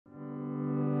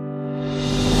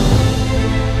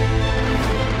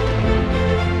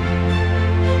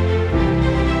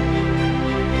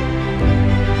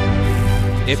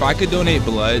If I could donate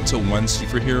blood to one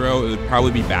superhero, it would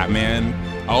probably be Batman.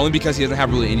 Only because he doesn't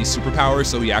have really any superpowers,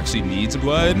 so he actually needs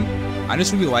blood. I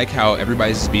just really like how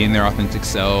everybody's just being their authentic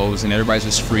selves and everybody's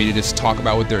just free to just talk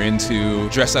about what they're into,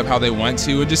 dress up how they want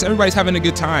to, and just everybody's having a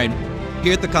good time.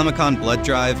 Here at the Comic-Con Blood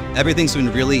Drive, everything's been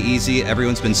really easy.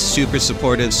 Everyone's been super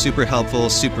supportive, super helpful,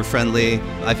 super friendly.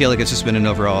 I feel like it's just been an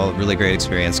overall really great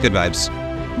experience. Good vibes.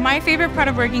 My favorite part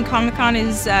of working Comic-Con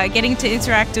is getting to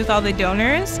interact with all the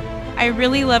donors. I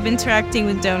really love interacting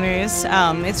with donors.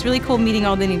 It's really cool meeting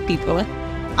all the new people.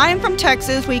 I'm from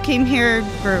Texas. We came here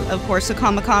for, of course, the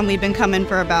Comic-Con. We've been coming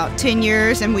for about 10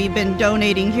 years, and we've been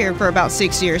donating here for about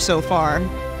 6 years so far.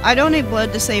 I donate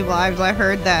blood to save lives. I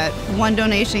heard that one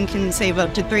donation can save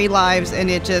up to 3 lives, and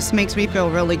it just makes me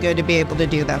feel really good to be able to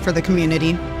do that for the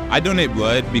community. I donate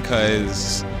blood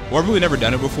because, well, I've really never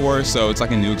done it before, so it's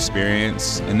like a new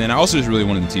experience. And then I also just really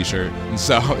wanted the t-shirt,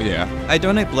 so yeah. I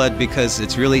donate blood because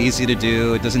it's really easy to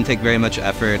do, it doesn't take very much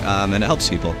effort, and it helps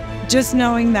people. Just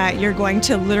knowing that you're going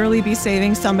to literally be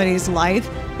saving somebody's life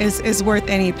is worth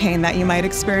any pain that you might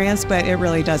experience, but it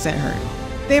really doesn't hurt.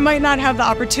 They might not have the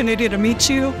opportunity to meet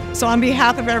you, so on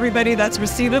behalf of everybody that's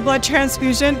received a blood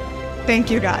transfusion,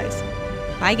 thank you guys.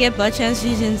 I get blood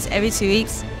transfusions every 2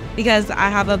 weeks because I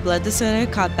have a blood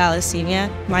disorder called thalassemia.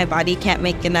 My body can't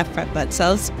make enough red blood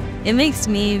cells. It makes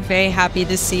me very happy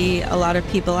to see a lot of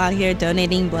people out here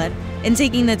donating blood and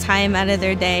taking the time out of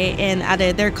their day and out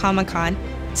of their Comic-Con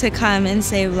to come and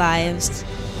save lives.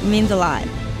 It means a lot.